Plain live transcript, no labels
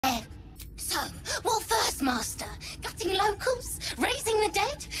So, what first, Master? Gutting locals? Raising the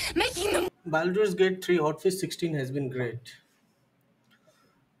dead? Making them... Baldur's Gate 3 Hotfix 16 has been great,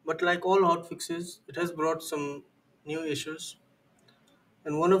 but like all hotfixes, it has brought some new issues,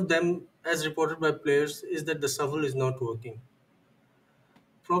 and one of them, as reported by players, is that the shovel is not working.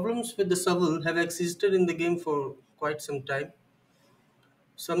 Problems with the shovel have existed in the game for quite some time.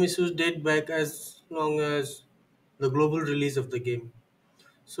 Some issues date back as long as the global release of the game.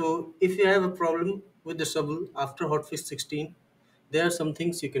 So, if you have a problem with the shovel after Hotfix 16, there are some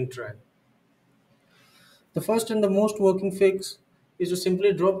things you can try. The first and the most working fix is to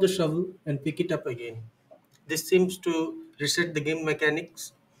simply drop the shovel and pick it up again. This seems to reset the game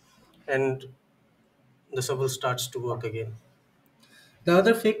mechanics and the shovel starts to work again. The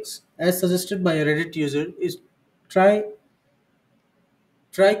other fix, as suggested by a Reddit user, is try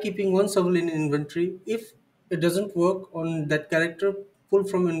try keeping one shovel in inventory. If it doesn't work on that character, pull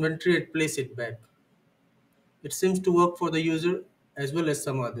from inventory and place it back. It seems to work for the user as well as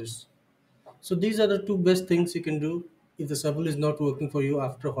some others. So these are the two best things you can do if the shovel is not working for you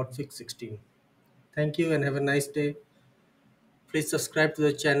after hotfix 16. Thank you and have a nice day. Please subscribe to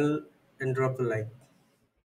the channel and drop a like.